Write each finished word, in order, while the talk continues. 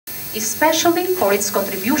especially for its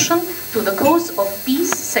contribution to the cause of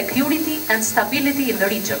peace, security and stability in the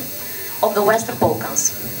region of the Western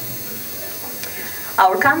Balkans.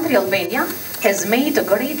 Our country, Albania, has made a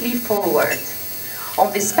great leap forward.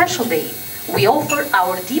 On this special day, we offer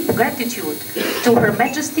our deep gratitude to Her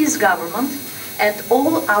Majesty's government and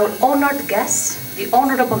all our honored guests, the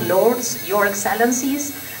Honorable Lords, Your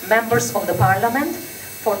Excellencies, members of the Parliament,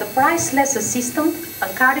 for the priceless assistance,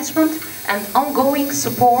 encouragement and ongoing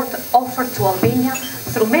support offered to Albania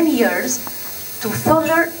through many years to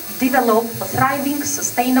further develop a thriving,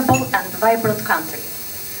 sustainable and vibrant country.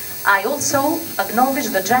 I also acknowledge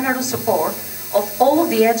the generous support of all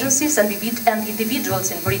the agencies and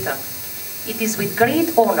individuals in Britain. It is with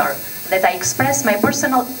great honor that I express my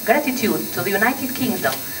personal gratitude to the United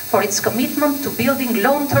Kingdom for its commitment to building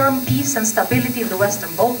long-term peace and stability in the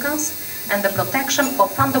Western Balkans and the protection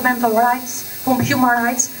of fundamental rights, human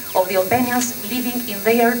rights of the Albanians living in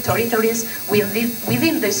their territories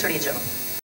within this region.